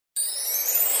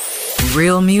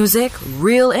Real music,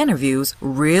 real interviews,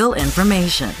 real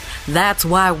information. That's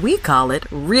why we call it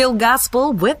Real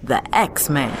Gospel with the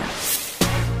X-Man.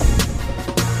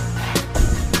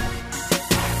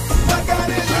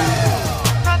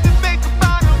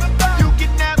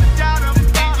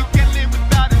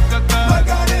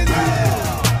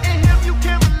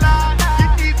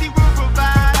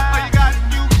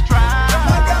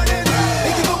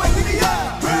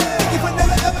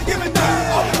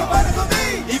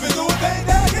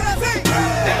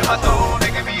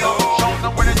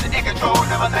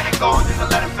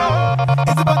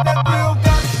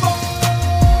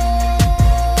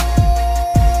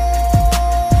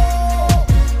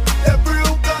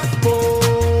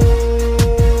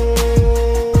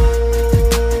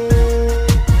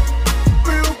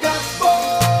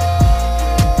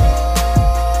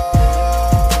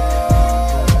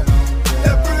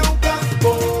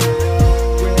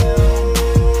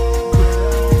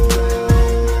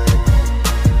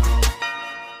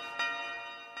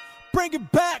 Bring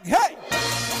it back, hey!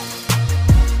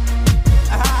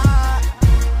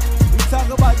 We talk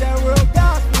about that real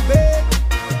gospel, baby.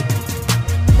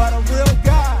 About a real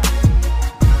God.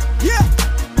 Yeah!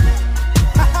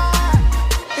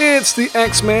 It's the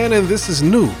X-Man, and this is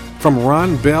new from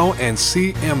Ron Bell and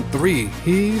CM3.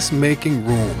 He's making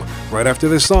room. Right after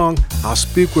this song, I'll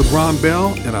speak with Ron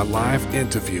Bell in a live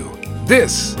interview.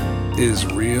 This is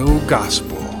Real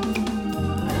Gospel.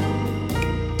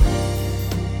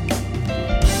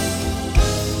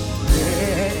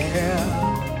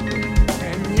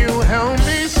 Help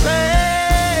me say,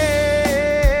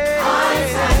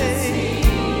 eyes haven't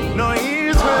seen, nor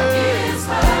ears heard,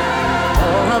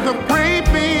 all of the great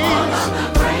things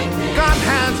God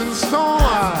has in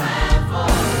store,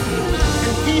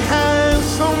 and He has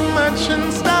so much in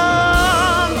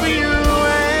store for you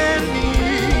and me.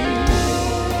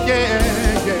 Yeah,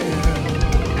 yeah.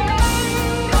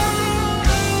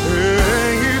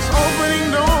 He's opening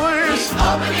doors,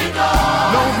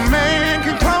 no man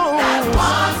can close.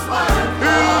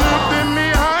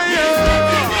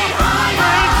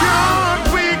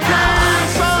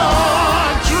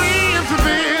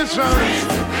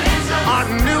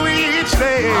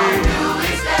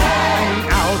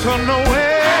 Out of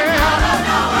nowhere,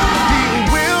 He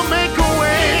will make a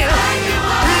way.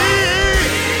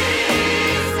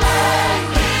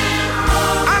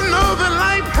 I know that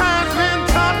life has been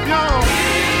tough, y'all,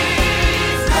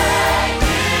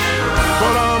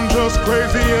 but I'm just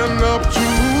crazy enough to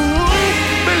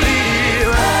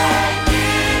believe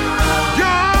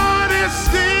God is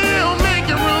still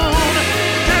making room.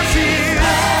 Yes, He is.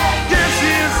 Yes, He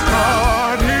is.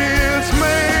 God is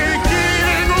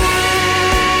making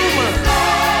room.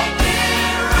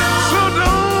 So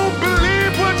don't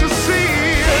believe what you see.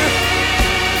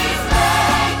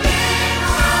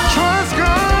 Trust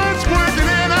God's working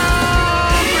it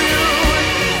out for you.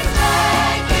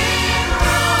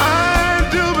 I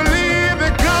do believe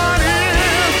that God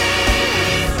is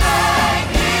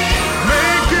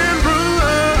making room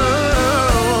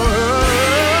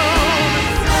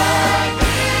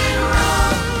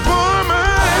for me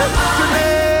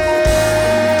today.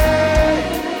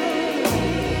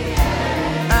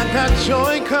 I got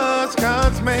joy 'cause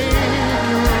God's making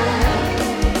room.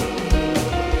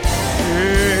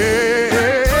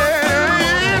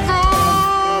 It's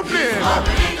open.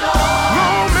 No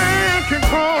man can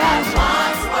close.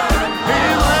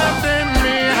 He's lifting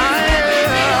me higher.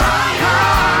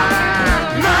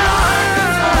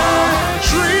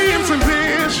 Dreams and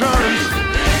visions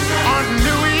are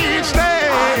new each day.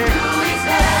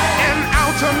 And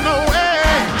out of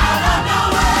nowhere,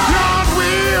 God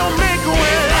will make a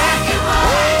way.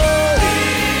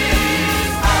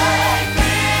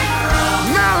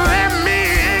 Now let me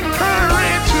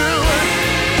encourage you.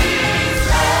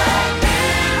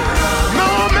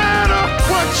 No matter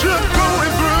what you're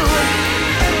going through,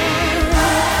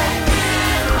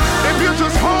 if you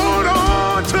just hold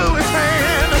on to His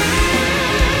hand,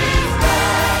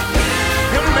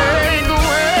 He'll make a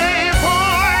way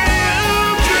for you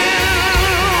too.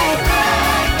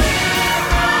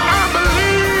 I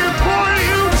believe for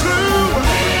you too.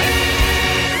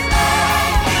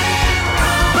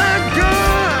 That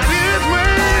God is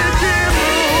making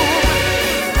room.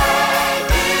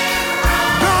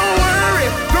 Don't worry,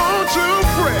 don't you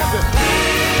fret.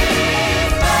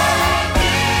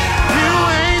 You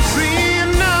ain't seen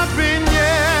nothing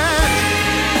yet.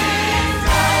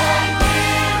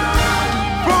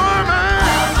 For me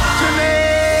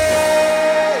today.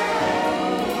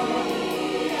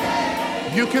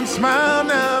 You can smile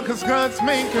now 'cause God's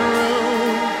making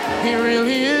room. He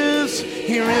really is.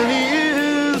 He really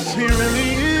is. He really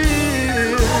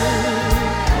is.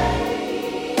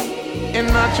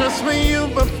 Not just for you,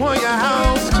 but for your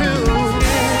house too.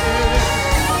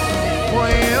 For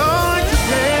your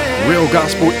today. Real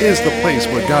Gospel is the place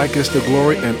where God gets the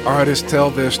glory and artists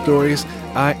tell their stories.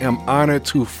 I am honored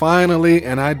to finally,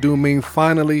 and I do mean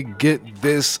finally, get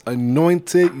this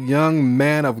anointed young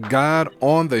man of God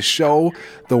on the show.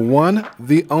 The one,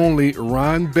 the only,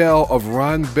 Ron Bell of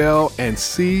Ron Bell and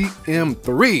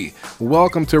CM3.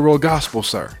 Welcome to Real Gospel,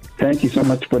 sir. Thank you so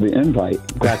much for the invite.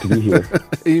 Glad to be here.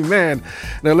 Amen.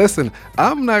 Now listen,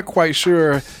 I'm not quite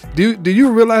sure. Do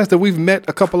you realize that we've met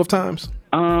a couple of times?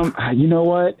 You know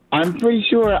what? I'm pretty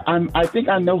sure. I think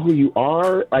I know who you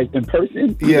are, like in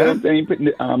person. You know what I'm saying? Putting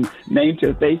the name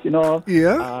to the face and all.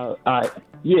 Yeah.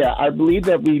 I believe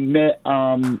that we met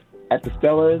at the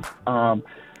Stellars,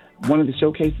 one of the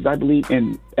showcases, I believe,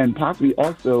 and possibly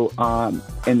also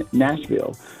in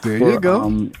Nashville. There you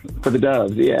go. For the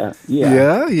Doves, yeah.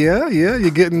 You're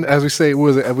getting, as we say,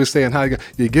 we're saying how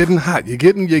you're getting hot. You're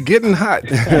getting hot.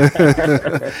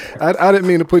 I didn't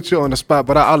mean to put you on the spot,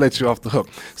 but I'll let you off the hook.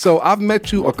 So I've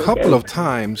met you a couple of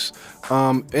times,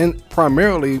 and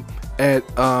primarily at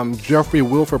Jeffrey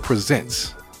Wilford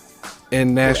Presents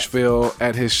in Nashville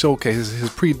at his showcase, his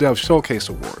Pre-Dove Showcase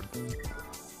Award.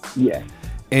 Yeah.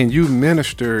 And you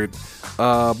ministered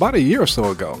about a year or so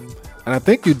ago. And I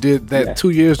think you did that 2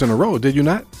 years in a row, did you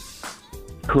not?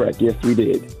 Correct. Yes, we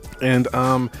did. And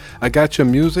I got your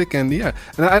music, and and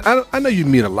I know you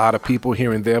meet a lot of people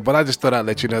here and there, but I just thought I'd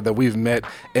let you know that we've met.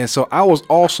 And so I was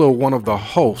also one of the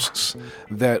hosts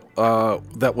that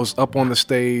was up on the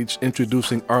stage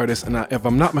introducing artists. And if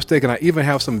I'm not mistaken, I even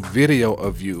have some video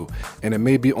of you, and it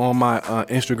may be on my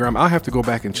Instagram. I'll have to go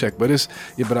back and check, but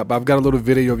I've got a little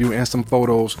video of you and some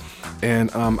photos, and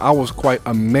I was quite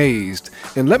amazed.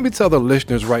 And let me tell the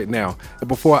listeners right now,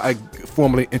 before I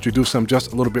formally introduce them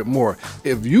just a little bit more,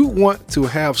 if you want to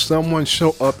have someone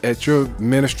show up at your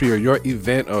ministry or your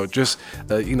event, or just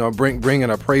bring in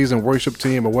a praise and worship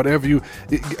team or whatever,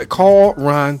 call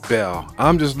Ron Bell.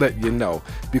 I'm just letting you know,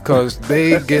 because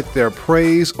they get their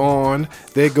praise on.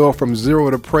 They go from zero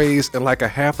to praise in like a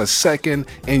half a second,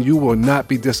 and you will not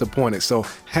be disappointed. So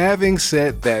having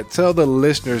said that, tell the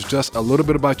listeners just a little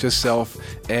bit about yourself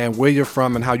and where you're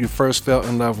from and how you first fell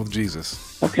in love with Jesus.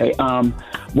 Okay.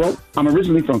 Well, I'm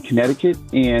originally from Connecticut,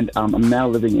 and I'm now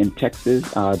living in Texas,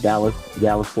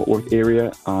 Dallas-Fort Worth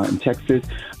area in Texas.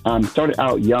 Started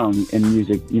out young in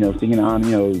music, singing on,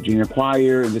 junior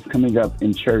choir and just coming up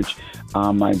in church.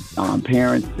 My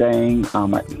parents sang,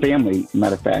 my family,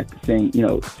 matter of fact, sang,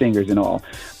 singers and all.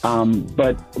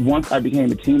 But once I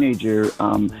became a teenager,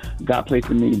 God placed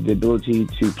in me the ability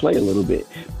to play a little bit.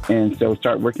 And so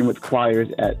started working with choirs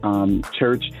at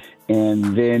church.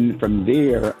 And then from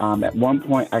there, at one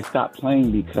point, I stopped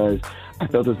playing because I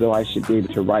felt as though I should be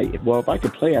able to write. Well, if I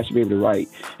could play, I should be able to write.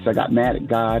 So I got mad at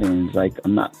God, and it's like,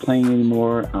 I'm not playing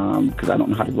anymore because I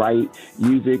don't know how to write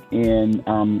music. And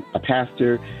a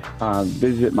pastor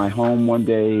visited my home one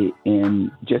day and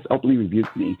just openly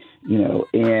rebuked me,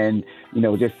 and,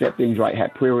 just set things right,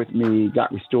 had prayer with me,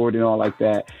 got restored and all like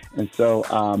that. And so,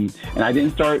 and I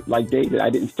didn't start like David. I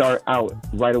didn't start out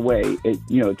right away. It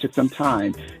took some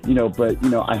time, but,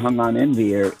 I hung on in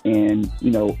there, and,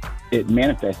 it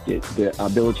manifested the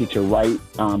ability to write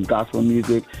gospel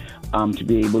music, to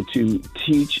be able to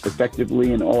teach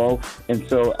effectively and all. And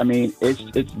so,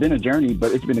 it's been a journey,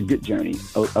 but it's been a good journey,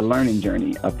 a learning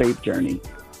journey, a faith journey.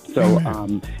 So,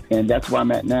 and that's where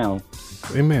I'm at now.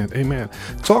 Amen.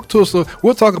 Talk to us.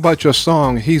 We'll talk about your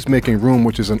song, He's Making Room,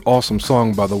 which is an awesome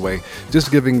song, by the way.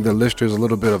 Just giving the listeners a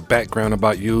little bit of background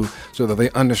about you so that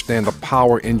they understand the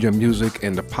power in your music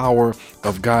and the power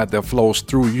of God that flows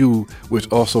through you,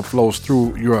 which also flows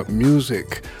through your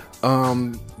music.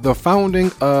 The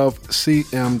founding of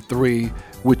CM3,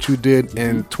 which you did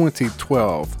in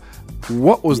 2012.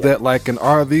 What was that like? And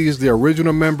are these the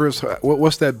original members?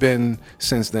 What's that been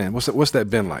since then? What's that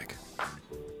been like?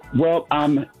 Well,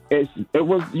 it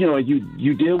was,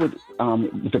 you deal with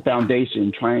the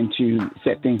foundation, trying to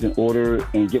set things in order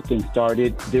and get things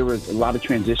started. There was a lot of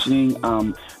transitioning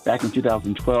back in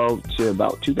 2012 to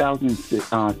about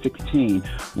 2016,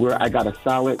 where I got a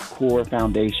solid core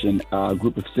foundation,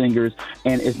 group of singers.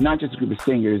 And it's not just a group of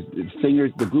singers.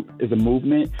 The group is a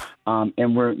movement,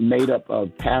 and we're made up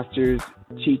of pastors,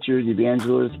 teachers,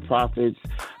 evangelists, prophets,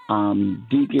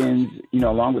 deacons,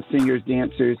 along with singers,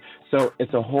 dancers. So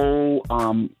it's a whole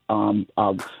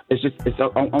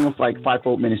almost like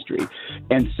fivefold ministry.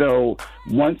 And so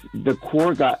once the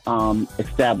core got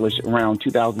established around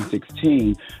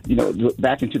 2016,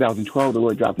 back in 2012, the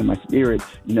Lord dropped in my spirit,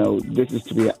 this is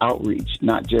to be an outreach,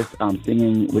 not just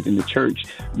singing within the church,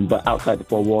 but outside the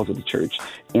four walls of the church.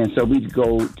 And so we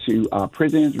go to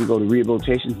prisons, we go to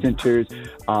rehabilitation centers,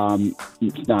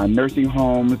 nursing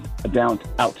homes,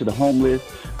 out to the homeless.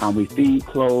 We feed,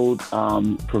 clothe,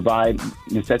 provide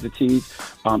necessities.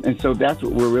 And so that's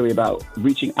what we're really about,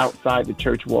 reaching outside the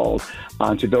church walls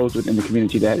to those within the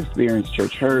community that have experienced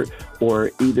church hurt,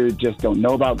 or either just don't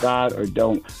know about God or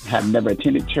have never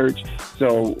attended church.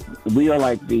 So we are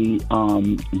like the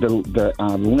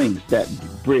links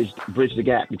that bridge the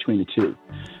gap between the two.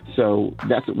 So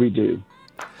that's what we do.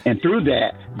 And through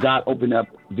that, God opened up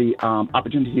the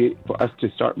opportunity for us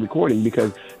to start recording,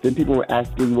 because then people were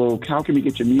asking, well, how can we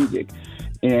get your music?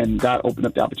 And God opened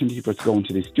up the opportunity for us to go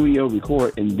into the studio,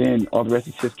 record, and then all the rest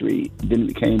is history. Then it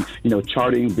became,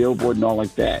 charting, Billboard, and all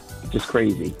like that. Just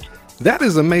crazy. That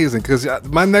is amazing, because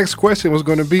my next question was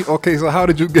going to be, okay, so how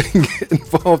did you get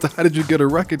involved? How did you get a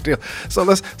record deal?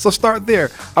 So start there.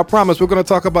 I promise we're going to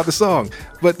talk about the song,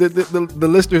 but the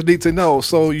listeners need to know.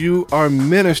 So you are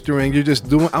ministering, you're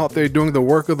just out there doing the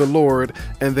work of the Lord,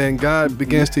 and then God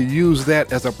begins to use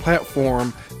that as a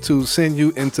platform to send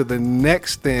you into the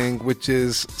next thing, which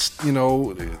is,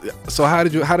 so how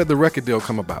did the record deal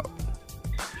come about?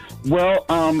 Well,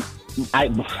 I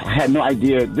had no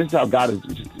idea. This is how God is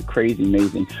just crazy,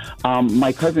 amazing.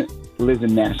 My cousin lives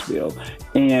in Nashville,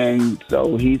 and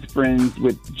so he's friends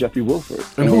with Jeffrey Wilford.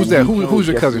 And who's that? Who's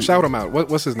your cousin? Shout him out.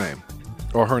 What's his name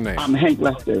or her name? Hank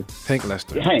Lester. Hank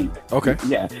Lester. Hank. Okay.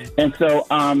 Yeah. And so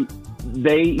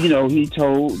he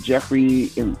told Jeffrey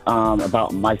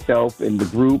about myself and the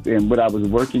group and what I was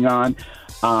working on,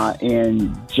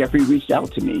 and Jeffrey reached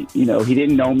out to me. He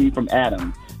didn't know me from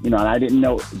Adam. And I didn't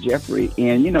know Jeffrey.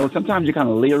 And, sometimes you're kind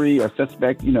of leery or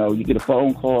suspect, you get a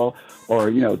phone call or,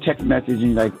 text message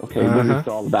and you're like, okay, what is this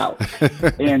all about?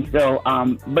 And so,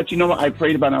 but I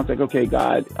prayed about it. I was like, okay,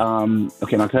 God,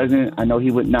 okay, my cousin, I know he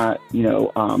would not,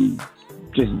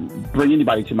 just bring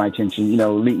anybody to my attention,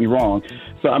 lead me wrong.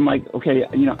 So I'm like, okay,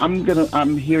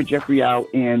 I'm hear Jeffrey out,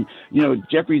 and,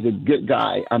 Jeffrey's a good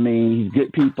guy. I mean, he's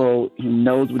good people. He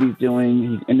knows what he's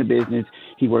doing. He's in the business.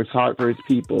 He works hard for his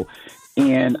people.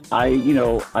 And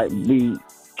we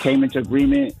came into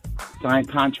agreement, signed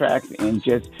contracts, and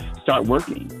just start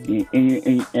working.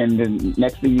 And the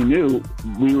next thing you knew,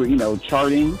 we were,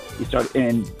 charting. We started,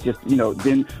 and just,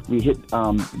 then we hit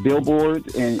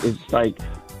billboards, and it's like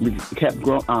we kept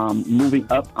moving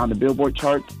up on the Billboard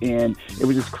charts, and it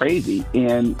was just crazy.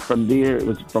 And from there, it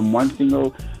was from one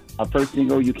single, first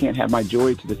single, You Can't Have My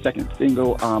Joy, to the second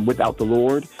single, Without the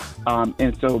Lord.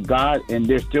 And so God, and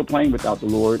they're still playing Without the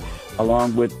Lord,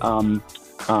 along with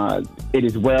It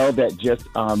Is Well, that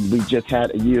we just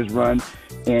had a year's run,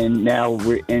 and now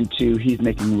we're into He's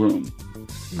Making Room.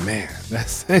 Man,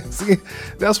 that's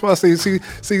why I say, see,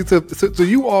 to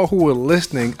you all who are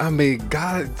listening, I mean,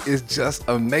 God is just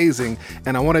amazing.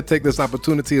 And I want to take this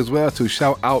opportunity as well to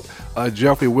shout out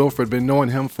Jeffrey Wilford. Been knowing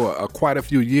him for quite a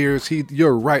few years.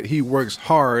 You're right, he works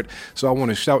hard. So I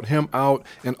want to shout him out,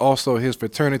 and also his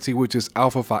fraternity, which is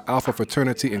Alpha Phi Alpha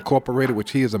Fraternity Incorporated,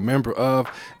 which he is a member of.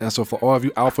 And so for all of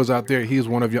you alphas out there, he's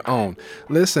one of your own.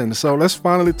 Listen, so let's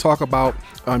finally talk about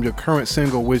your current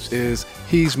single, which is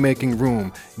He's Making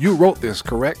Room. You wrote this,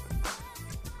 correct?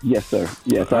 Yes, sir.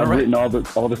 Yes, I've written all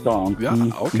the songs. Yeah,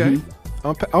 okay.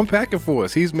 Unpack it for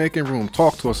us. He's Making Room.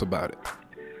 Talk to us about it.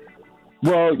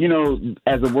 Well,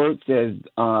 as the word says,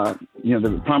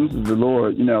 the promises of the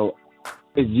Lord,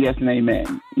 is yes and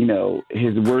amen.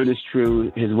 His word is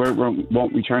true. His word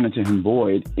won't return unto him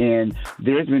void. And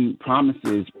there's been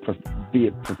promises, be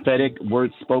it prophetic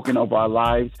words spoken over our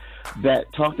lives,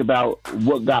 that talked about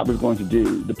what God was going to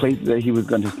do, the places that he was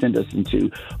going to send us into,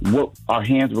 what our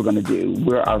hands were going to do,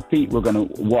 where our feet were going to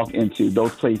walk into,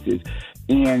 those places.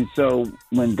 And so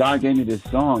when God gave me this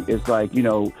song, it's like,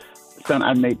 son,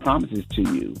 I've made promises to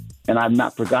you, and I've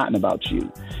not forgotten about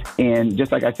you. And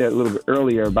just like I said a little bit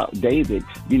earlier about David,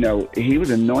 he was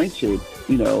anointed,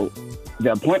 the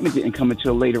appointment didn't come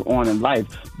until later on in life,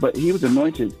 but he was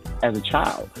anointed as a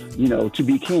child, to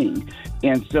be king.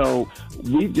 And so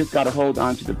we've just got to hold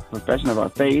on to the profession of our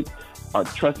faith, our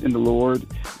trust in the Lord,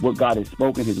 what God has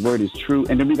spoken, his word is true.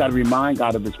 And then we got to remind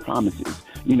God of his promises.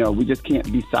 We just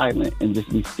can't be silent and just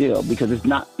be still, because it's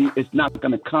not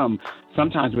going to come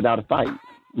sometimes without a fight.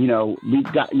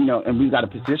 we've got, and we've got to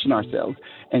position ourselves.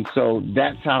 And so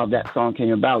that's how that song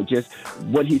came about. Just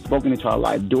what he's spoken into our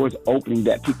life, doors opening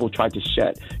that people tried to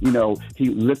shut. He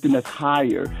lifting us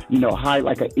higher, high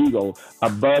like an eagle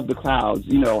above the clouds,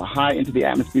 high into the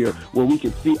atmosphere where we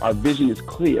can see our vision is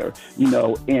clear,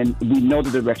 and we know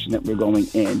the direction that we're going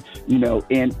in,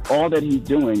 and all that he's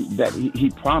doing that he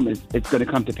promised, it's going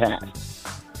to come to pass.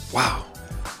 Wow.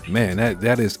 Man,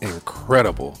 that is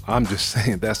incredible. I'm just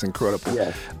saying that's incredible.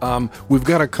 Yes. We've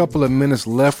got a couple of minutes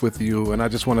left with you, and I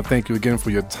just want to thank you again for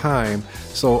your time.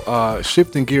 So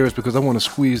shifting gears, because I want to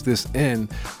squeeze this in,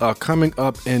 coming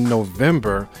up in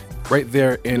November, right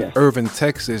there in Irving,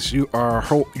 Texas, you all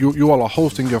are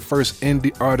hosting your first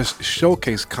Indie Artist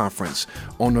Showcase Conference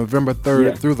on November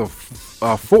 3rd through the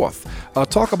 4th.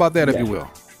 Talk about that, if you will.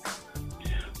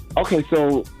 Okay,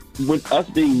 so with us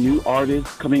being new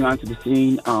artists coming onto the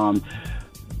scene,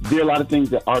 there are a lot of things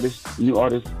that new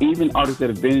artists, even artists that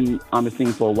have been on the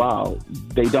scene for a while,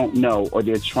 they don't know, or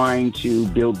they're trying to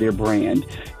build their brand.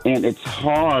 And it's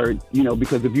hard,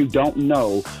 because if you don't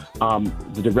know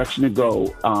the direction to go,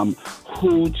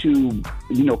 who to,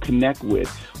 connect with,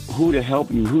 who to help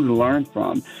you, who to learn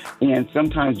from. And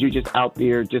sometimes you're just out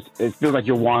there, it feels like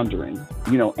you're wandering,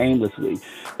 aimlessly.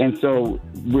 And so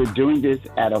we're doing this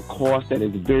at a cost that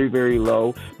is very, very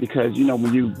low because,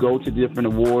 when you go to different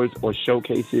awards or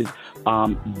showcases,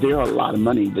 there are a lot of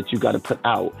money that you got to put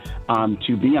out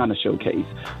to be on a showcase.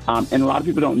 And a lot of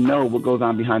people don't know what goes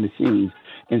on behind the scenes.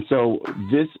 And so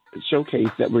this showcase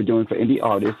that we're doing for indie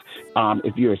artists,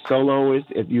 if you're a soloist,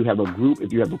 if you have a group,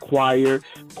 if you have a choir,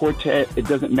 quartet, it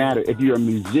doesn't matter. If you're a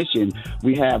musician,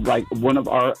 we have like one of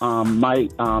our, my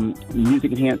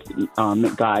music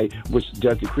enhancement guy, which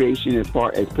does the creation as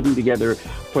far as putting together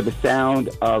for the sound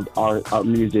of our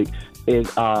music, is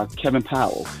Kevin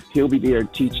Powell. He'll be there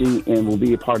teaching and will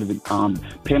be a part of the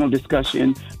panel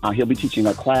discussion. He'll be teaching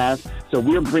a class. So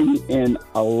we're bringing in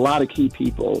a lot of key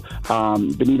people.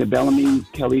 Benita Bellamy,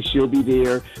 Kelly, she'll be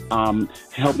there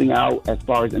helping out as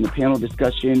far as in the panel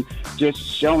discussion, just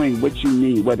showing what you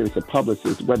need, whether it's a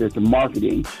publicist, whether it's a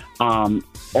marketing,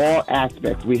 all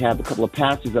aspects. We have a couple of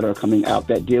pastors that are coming out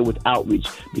that deal with outreach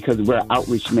because we're an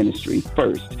outreach ministry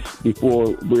first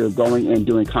before we're going and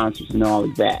doing concerts and all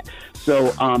of that.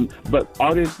 So, but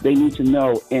artists, they need to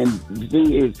know. And the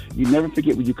thing is, you never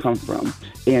forget where you come from.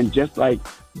 And just like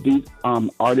these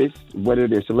artists, whether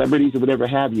they're celebrities or whatever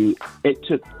have you, it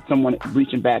took someone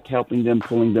reaching back, helping them,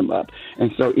 pulling them up.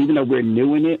 And so even though we're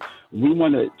new in it, we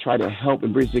want to try to help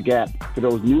and bridge the gap for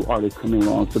those new artists coming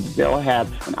along so that they'll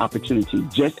have an opportunity,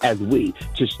 just as we,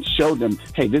 to show them,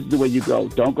 hey, this is the way you go.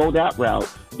 Don't go that route.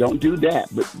 Don't do that,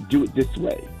 but do it this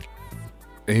way.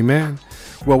 Amen.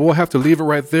 Well, we'll have to leave it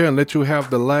right there and let you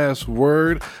have the last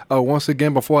word. Once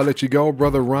again, before I let you go,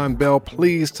 Brother Ron Bell,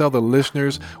 please tell the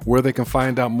listeners where they can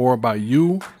find out more about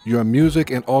you, your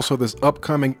music, and also this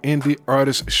upcoming Indie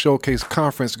Artist Showcase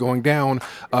Conference going down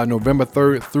November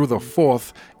 3rd through the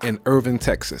 4th in Irving,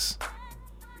 Texas.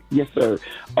 Yes, sir.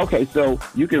 Okay, so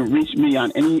you can reach me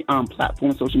on any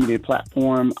platform, social media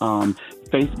platform,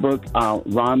 Facebook,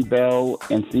 Ron Bell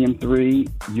and CM3.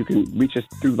 You can reach us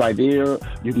through by there.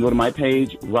 You can go to my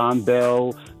page, Ron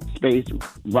Bell, space,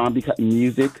 Ron B. Cutting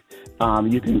Music.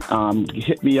 You can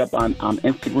hit me up on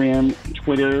Instagram,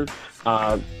 Twitter,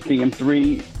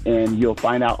 CM3, and you'll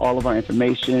find out all of our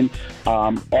information.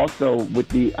 Also, with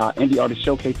the Indie Artist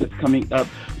Showcase that's coming up,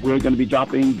 we're going to be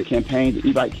dropping the campaign, the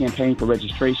Evite campaign for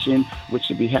registration, which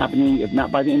should be happening, if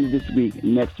not by the end of this week,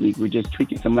 next week. We're just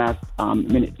tweaking some last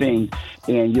minute things,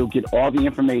 and you'll get all the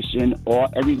information,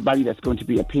 everybody that's going to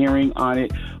be appearing on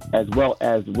it, as well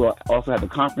as we'll also have the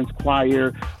conference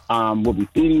choir. We'll be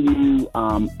feeding you.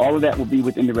 All of that will be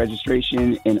within the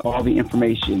registration and all the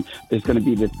information. It's going to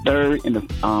be the 3rd and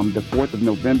the 4th of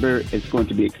November. It's going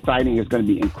to be exciting. It's going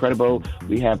to be incredible.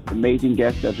 We have amazing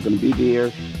guests that are going to be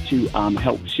there to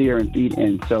help share and feed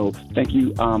in. So thank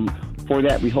you for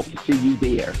that. We hope to see you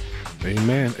there.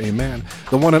 Amen. Amen.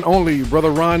 The one and only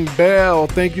Brother Ron Bell,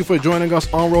 thank you for joining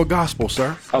us on Real Gospel,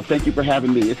 sir. Oh, thank you for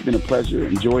having me. It's been a pleasure.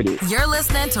 Enjoyed it. You're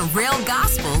listening to Real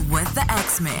Gospel with the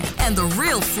X-Men, and the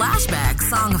Real Flashback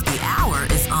Song of the Hour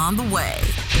is on the way.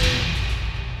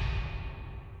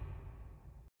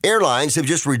 Airlines have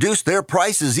just reduced their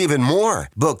prices even more.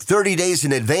 Book 30 days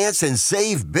in advance and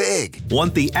save big.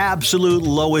 Want the absolute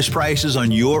lowest prices on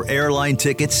your airline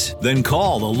tickets? Then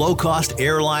call the Low Cost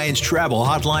Airlines Travel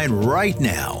Hotline right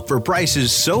now for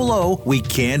prices so low we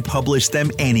can't publish them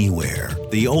anywhere.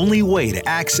 The only way to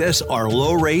access our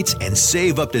low rates and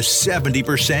save up to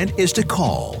 70% is to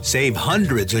call. Save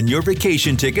hundreds on your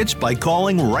vacation tickets by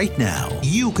calling right now.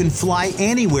 You can fly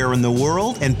anywhere in the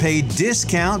world and pay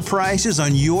discount prices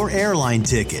on your airline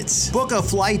tickets. Book a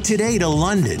flight today to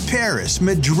London, Paris,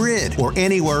 Madrid, or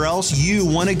anywhere else you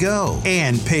want to go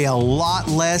and pay a lot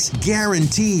less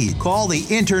guaranteed. Call the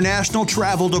International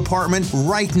Travel Department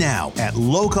right now at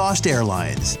Low Cost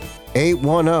Airlines.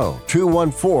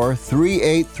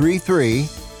 810-214-3833.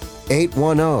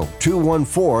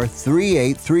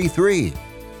 810-214-3833.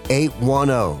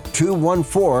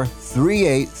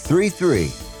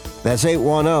 810-214-3833. That's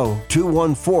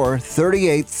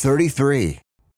 810-214-3833.